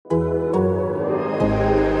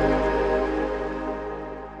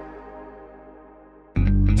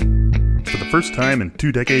first time in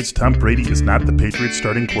 2 decades, Tom Brady is not the Patriots'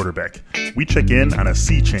 starting quarterback. We check in on a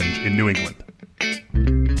sea change in New England.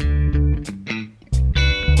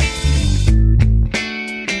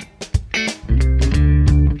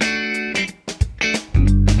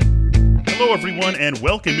 Hello, everyone, and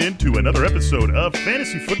welcome into another episode of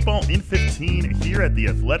Fantasy Football in 15 here at The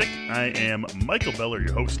Athletic. I am Michael Beller,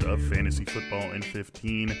 your host of Fantasy Football in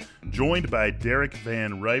 15, joined by Derek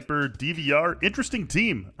Van Riper. DVR, interesting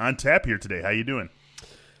team on tap here today. How you doing?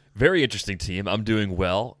 Very interesting team. I'm doing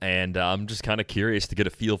well, and I'm just kind of curious to get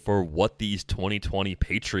a feel for what these 2020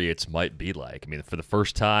 Patriots might be like. I mean, for the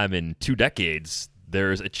first time in 2 decades,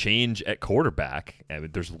 there's a change at quarterback. I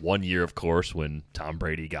mean, there's 1 year, of course, when Tom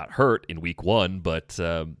Brady got hurt in week 1, but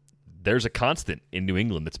there's a constant in New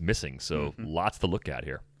England that's missing, so lots to look at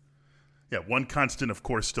here. Yeah, one constant, of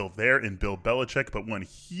course, still there in Bill Belichick, but one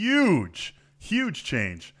huge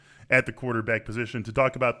change at the quarterback position. To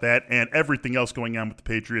talk about that and everything else going on with the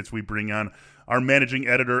Patriots, we bring on our managing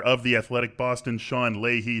editor of The Athletic Boston, Sean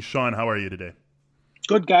Leahy. Sean, how are you today?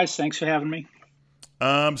 Good, guys. Thanks for having me.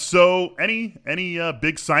 So any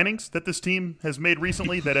big signings that this team has made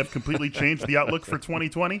recently that have completely changed the outlook for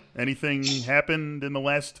 2020? Anything happened in the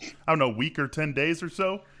last, week or 10 days or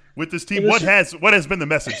so with this team? What has been the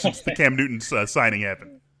message since the Cam Newton signing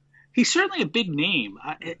happened? He's certainly a big name.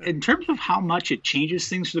 In terms of how much it changes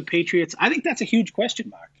things for the Patriots, I think that's a huge question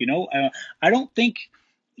mark. I don't think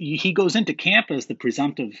he goes into camp as the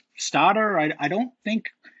presumptive starter. I don't think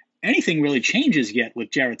anything really changes yet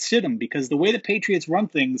with Jarrett Stidham, because the way the Patriots run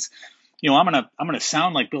things, I'm gonna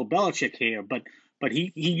sound like Bill Belichick here, but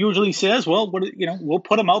he usually says, well, we'll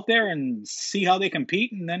put them out there and see how they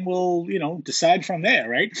compete, and then we'll decide from there,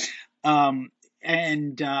 right?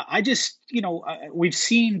 I just we've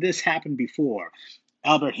seen this happen before.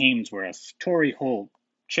 Albert Hainsworth, Torrey Holt,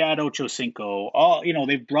 Chad Ochocinco, all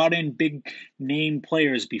they've brought in big name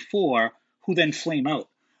players before who then flame out.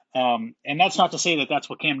 And that's not to say that that's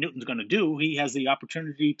what Cam Newton's going to do. He has the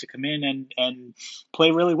opportunity to come in and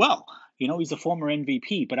play really well. He's a former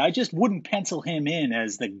MVP, but I just wouldn't pencil him in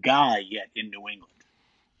as the guy yet in New England.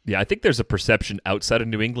 Yeah, I think there's a perception outside of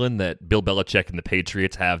New England that Bill Belichick and the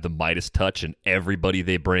Patriots have the Midas touch, and everybody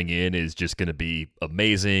they bring in is just going to be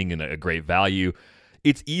amazing and a great value.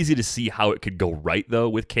 It's easy to see how it could go right, though,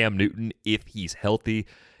 with Cam Newton if he's healthy.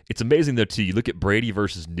 It's amazing, though, too. You look at Brady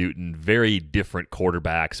versus Newton, very different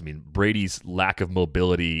quarterbacks. I mean, Brady's lack of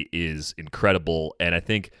mobility is incredible, and I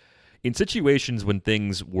think in situations when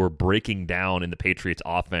things were breaking down in the Patriots'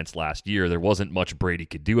 offense last year, there wasn't much Brady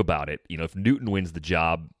could do about it. If Newton wins the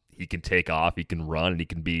job, he can take off, he can run, and he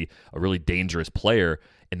can be a really dangerous player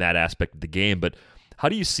in that aspect of the game. But how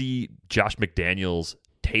do you see Josh McDaniels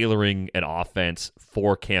tailoring an offense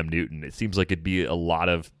for Cam Newton? It seems like it'd be a lot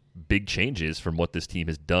of big changes from what this team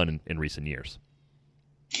has done in recent years.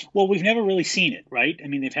 Well, we've never really seen it, right? I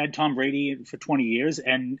mean, they've had Tom Brady for 20 years,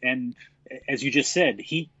 and as you just said,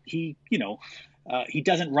 he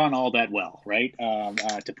doesn't run all that well, right?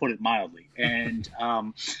 To put it mildly, and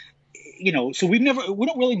so we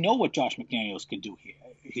don't really know what Josh McDaniels can do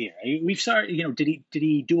here. We've started, did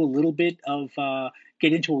he do a little bit of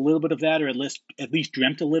get into a little bit of that, or at least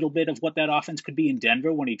dreamt a little bit of what that offense could be in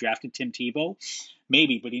Denver when he drafted Tim Tebow?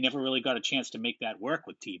 Maybe, but he never really got a chance to make that work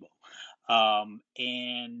with Tebow.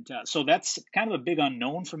 So that's kind of a big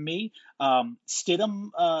unknown for me.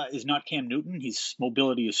 Stidham is not Cam Newton. His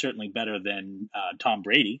mobility is certainly better than Tom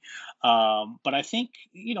Brady. But I think,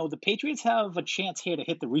 the Patriots have a chance here to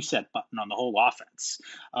hit the reset button on the whole offense.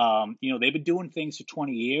 They've been doing things for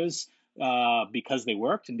 20 years because they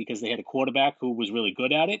worked and because they had a quarterback who was really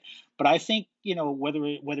good at it. But I think,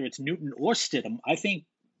 whether it's Newton or Stidham, I think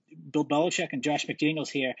Bill Belichick and Josh McDaniels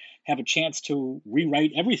here have a chance to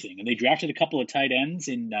rewrite everything. And they drafted a couple of tight ends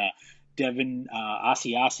in Devin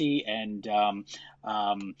Asiasi and I'm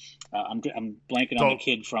blanking on the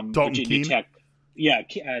kid from Dalton Virginia Keene. Tech. Yeah,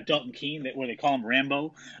 Dalton Keene, where they call him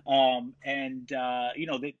Rambo.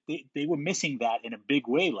 They were missing that in a big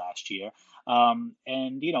way last year. I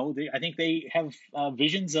think they have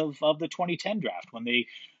visions of the 2010 draft when they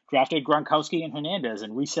drafted Gronkowski and Hernandez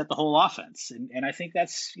and reset the whole offense. And I think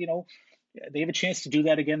that's, they have a chance to do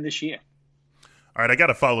that again this year. All right, I got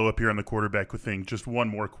to follow up here on the quarterback thing. Just one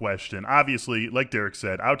more question. Obviously, like Derek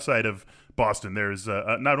said, outside of Boston, there's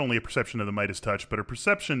not only a perception of the Midas touch, but a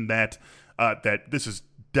perception that this is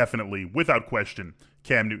definitely, without question,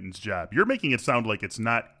 Cam Newton's job. You're making it sound like it's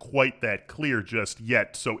not quite that clear just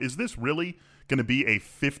yet. So is this really going to be a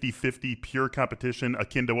 50-50 pure competition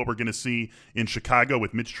akin to what we're going to see in Chicago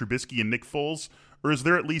with Mitch Trubisky and Nick Foles? Or is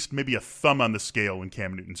there at least maybe a thumb on the scale in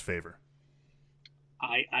Cam Newton's favor?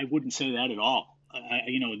 I wouldn't say that at all.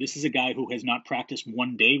 This is a guy who has not practiced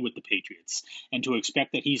one day with the Patriots, and to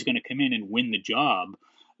expect that he's going to come in and win the job,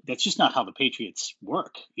 that's just not how the Patriots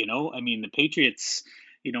work. I mean, the Patriots,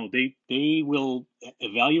 they will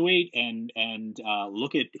evaluate and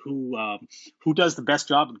look at who does the best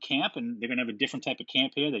job in camp, and they're going to have a different type of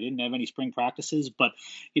camp here. They didn't have any spring practices, but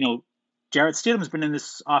Jarrett Stidham's been in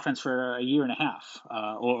this offense for a year and a half,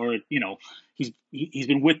 he's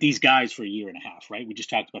been with these guys for a year and a half, right? We just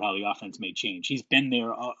talked about how the offense may change. He's been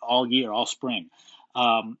there all year, all spring.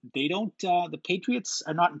 They don't. The Patriots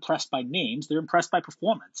are not impressed by names; they're impressed by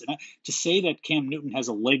performance. And to say that Cam Newton has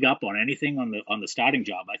a leg up on anything on the starting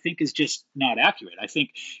job, I think is just not accurate. I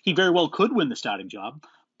think he very well could win the starting job,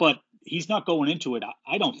 but he's not going into it,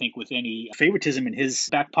 I don't think, with any favoritism in his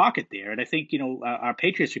back pocket there. And I think, our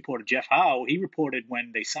Patriots reporter, Jeff Howe, he reported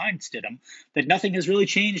when they signed Stidham that nothing has really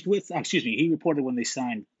changed with, he reported when they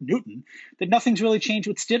signed Newton that nothing's really changed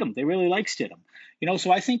with Stidham. They really like Stidham.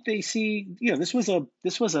 So I think they see, this was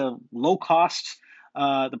a low cost.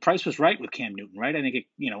 The price was right with Cam Newton, right? I think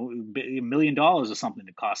 $1 million or something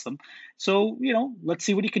to cost them. So let's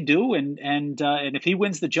see what he can do, and if he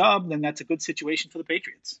wins the job, then that's a good situation for the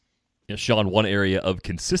Patriots. Sean, one area of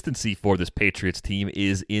consistency for this Patriots team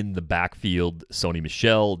is in the backfield. Sony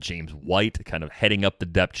Michel, James White kind of heading up the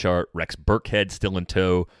depth chart. Rex Burkhead still in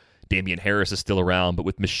tow. Damien Harris is still around. But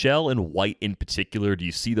with Michel and White in particular, do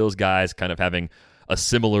you see those guys kind of having a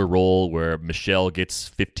similar role where Michel gets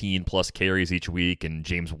 15-plus carries each week and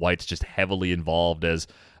James White's just heavily involved as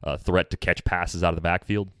a threat to catch passes out of the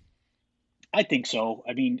backfield? I think so.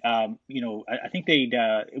 I mean, I think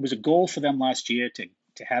it was a goal for them last year to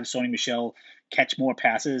have Sony Michel catch more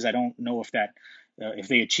passes. I don't know if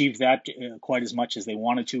they achieved that quite as much as they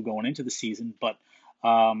wanted to going into the season, but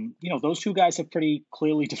those two guys have pretty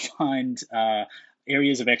clearly defined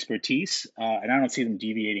areas of expertise, and I don't see them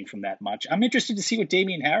deviating from that much. I'm interested to see what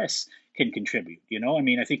Damien Harris can contribute.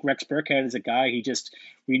 I think Rex Burkhead is a guy, he just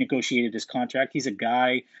renegotiated his contract. He's a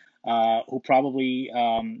guy who probably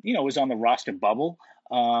is on the roster bubble.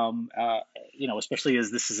 Especially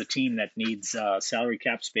as this is a team that needs salary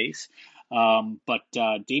cap space. But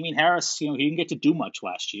Damien Harris, he didn't get to do much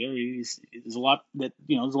last year. There's a lot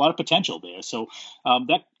of potential there. So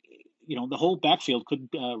that, the whole backfield could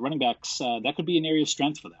running backs that could be an area of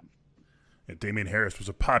strength for them. Damien Harris was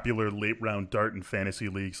a popular late-round dart in fantasy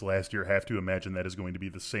leagues last year. Have to imagine that is going to be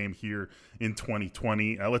the same here in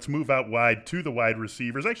 2020. Let's move out wide to the wide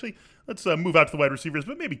receivers. Actually, let's move out to the wide receivers,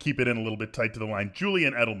 but maybe keep it in a little bit tight to the line.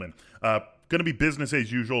 Julian Edelman, going to be business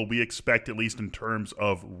as usual, we expect, at least in terms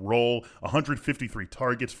of role. 153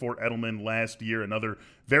 targets for Edelman last year. Another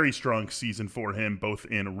very strong season for him, both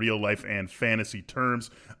in real life and fantasy terms.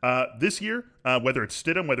 This year, whether it's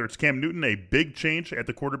Stidham, whether it's Cam Newton, a big change at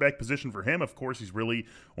the quarterback position for him. Of course, he's really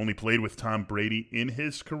only played with Tom Brady in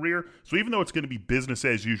his career. So even though it's going to be business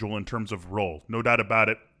as usual in terms of role, no doubt about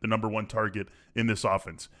it, the number one target in this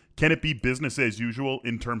offense. Can it be business as usual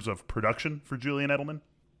in terms of production for Julian Edelman?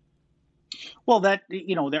 Well, that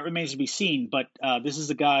remains to be seen. But this is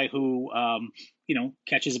a guy who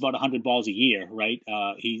catches about 100 balls a year, right?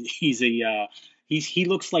 He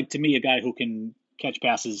looks like to me a guy who can catch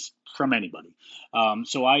passes from anybody.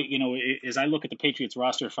 So as I look at the Patriots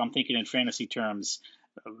roster, if I'm thinking in fantasy terms,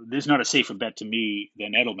 there's not a safer bet to me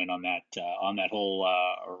than Edelman on that whole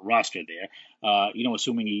roster there.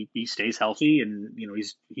 Assuming he stays healthy, and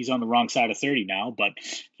he's on the wrong side of 30 now, but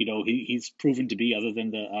he's proven to be, other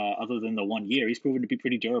than the 1 year, he's proven to be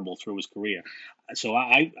pretty durable through his career. So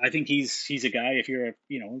I think he's a guy, if you're a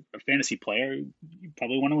fantasy player, you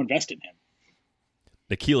probably want to invest in him.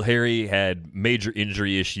 N'Keal Harry had major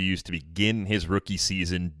injury issues to begin his rookie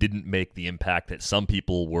season, didn't make the impact that some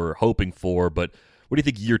people were hoping for, but what do you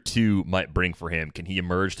think year two might bring for him? Can he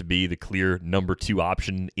emerge to be the clear number two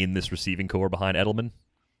option in this receiving core behind Edelman?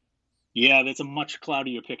 Yeah, that's a much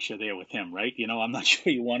cloudier picture there with him, right? I'm not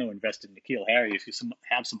sure you want to invest in N'Keal Harry if you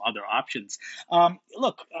have some other options.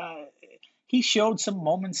 He showed some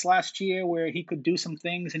moments last year where he could do some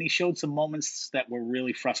things, and he showed some moments that were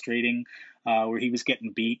really frustrating, where he was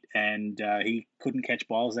getting beat and he couldn't catch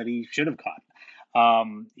balls that he should have caught.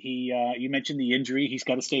 You mentioned the injury. He's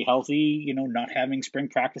got to stay healthy. Not having spring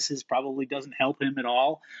practices probably doesn't help him at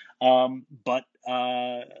all. But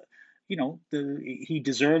he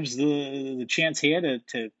deserves the chance here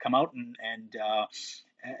to come out and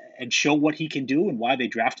show what he can do and why they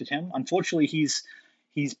drafted him. Unfortunately, he's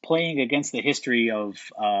playing against the history of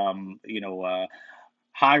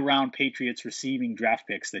high round Patriots receiving draft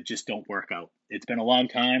picks that just don't work out. It's been a long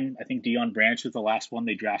time. I think Deion Branch was the last one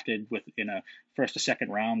they drafted in a first or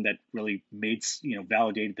second round that really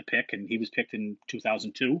validated the pick, and he was picked in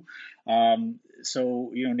 2002.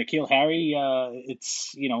 So N'Keal Harry,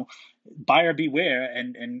 it's buyer beware,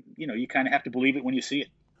 and you kind of have to believe it when you see it.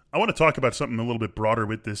 I want to talk about something a little bit broader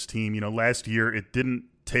with this team. Last year it didn't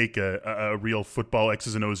take a real football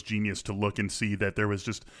X's and O's genius to look and see that there was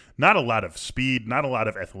just not a lot of speed, not a lot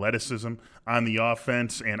of athleticism on the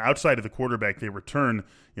offense, and outside of the quarterback, they return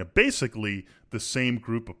basically the same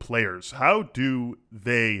group of players. How do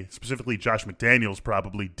they, specifically Josh McDaniels,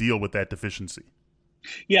 probably deal with that deficiency?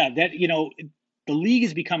 Yeah, the league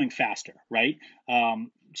is becoming faster, right?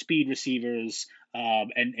 Speed receivers,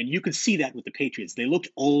 and you could see that with the Patriots. They looked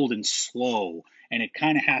old and slow, and it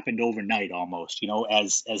kind of happened overnight almost,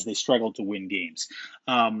 as they struggled to win games.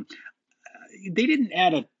 They didn't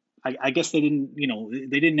add I guess they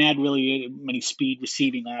didn't add really many speed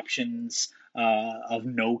receiving options of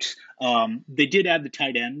note. They did add the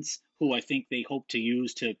tight ends, who I think they hope to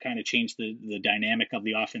use to kind of change the dynamic of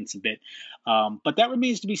the offense a bit. But that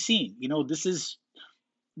remains to be seen. This is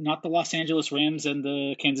not the Los Angeles Rams and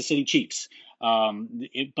the Kansas City Chiefs.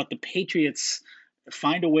 But the Patriots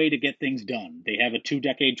find a way to get things done. They have a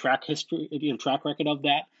 2-decade track record of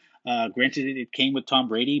that. Granted, it came with Tom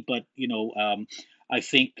Brady, but I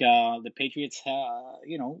think the Patriots,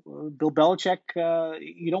 Bill Belichick,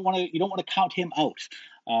 you don't want to count him out.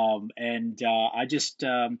 I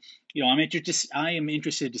am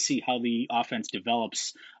interested to see how the offense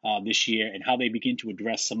develops this year and how they begin to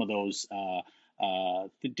address some of those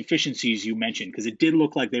the deficiencies you mentioned, because it did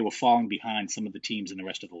look like they were falling behind some of the teams in the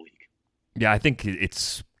rest of the league. Yeah, I think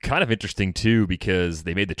it's kind of interesting too, because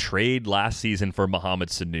they made the trade last season for Mohamed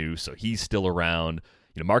Sanu, so he's still around.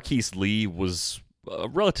 Marquise Lee was a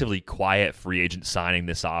relatively quiet free agent signing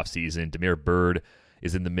this offseason. Damiere Byrd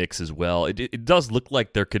is in the mix as well. It does look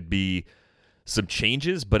like there could be some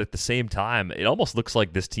changes, but at the same time, it almost looks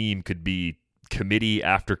like this team could be committee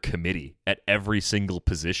after committee at every single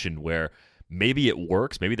position, where maybe it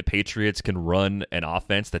works. Maybe the Patriots can run an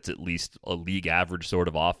offense that's at least a league average sort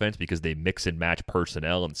of offense because they mix and match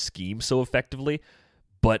personnel and scheme so effectively.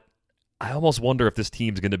 But I almost wonder if this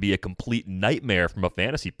team's going to be a complete nightmare from a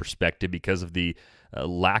fantasy perspective because of the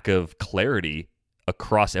lack of clarity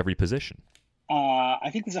across every position. I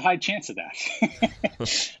think there's a high chance of that.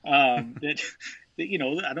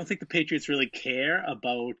 I don't think the Patriots really care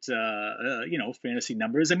about, fantasy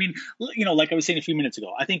numbers. I mean, like I was saying a few minutes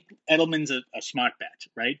ago, I think Edelman's a smart bet,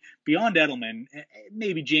 right? Beyond Edelman,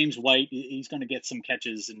 maybe James White, he's going to get some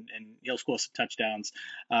catches and he'll score some touchdowns,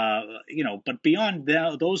 but beyond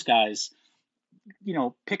those guys,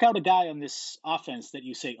 pick out a guy on this offense that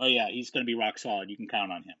you say, oh yeah, he's going to be rock solid. You can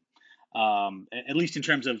count on him. At least in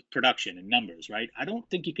terms of production and numbers, right? I don't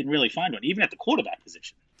think you can really find one, even at the quarterback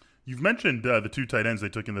position. You've mentioned the 2 tight ends they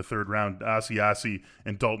took in the third round, Asiasi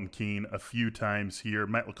and Dalton Keene, a few times here.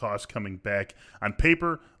 Matt LaCosse coming back. On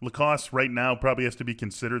paper, LaCosse right now probably has to be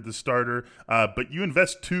considered the starter, but you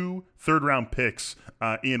invest 2 third-round picks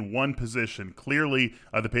in one position. Clearly,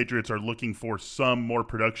 the Patriots are looking for some more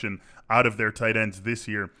production out of their tight ends this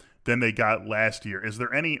year than they got last year. Is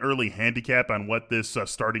there any early handicap on what this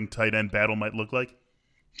starting tight end battle might look like?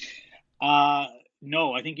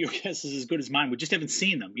 No, I think your guess is as good as mine. We just haven't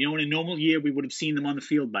seen them. In a normal year, we would have seen them on the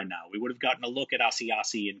field by now. We would have gotten a look at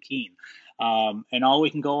Asiasi and Keene. And all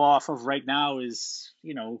we can go off of right now is,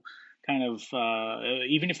 kind of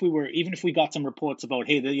even if we got some reports about,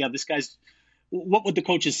 hey, this guy's, what would the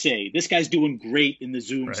coaches say? This guy's doing great in the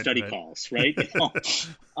Zoom study calls, right?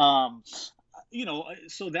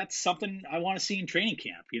 So that's something I want to see in training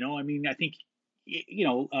camp. I think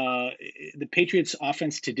the Patriots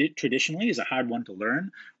offense traditionally is a hard one to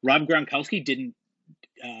learn. Rob Gronkowski didn't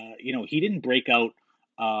break out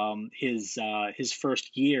his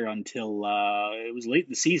first year until it was late in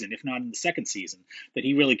the season, if not in the second season, that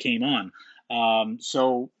he really came on.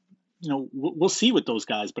 So we'll see with those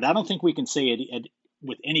guys, but I don't think we can say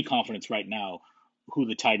with any confidence right now who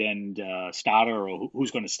the tight end starter or who's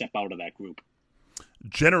going to step out of that group.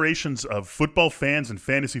 Generations of football fans and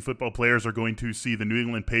fantasy football players are going to see the New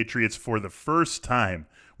England Patriots for the first time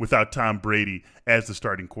without Tom Brady as the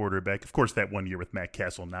starting quarterback. Of course, that one year with Matt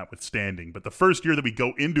Castle notwithstanding, but the first year that we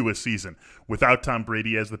go into a season without Tom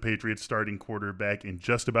Brady as the Patriots starting quarterback in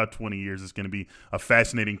just about 20 years is going to be a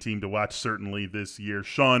fascinating team to watch, certainly this year.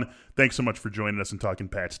 Sean, thanks so much for joining us and talking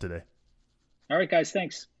Pats today. All right, guys,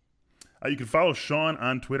 thanks. You can follow Sean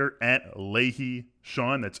on Twitter at Leahy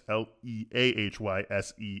Sean. That's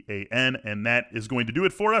LeahySean. And that is going to do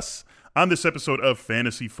it for us on this episode of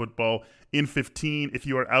Fantasy Football in 15. If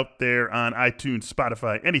you are out there on iTunes,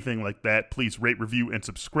 Spotify, anything like that, please rate, review, and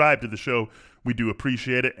subscribe to the show. We do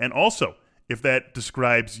appreciate it. And also, if that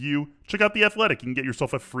describes you, check out The Athletic. You can get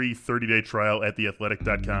yourself a free 30-day trial at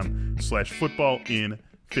theathletic.com/footballin15.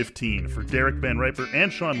 For Derek Van Riper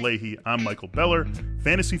and Sean Leahy, I'm Michael Beller.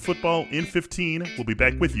 Fantasy Football in 15. We'll be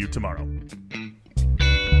back with you tomorrow.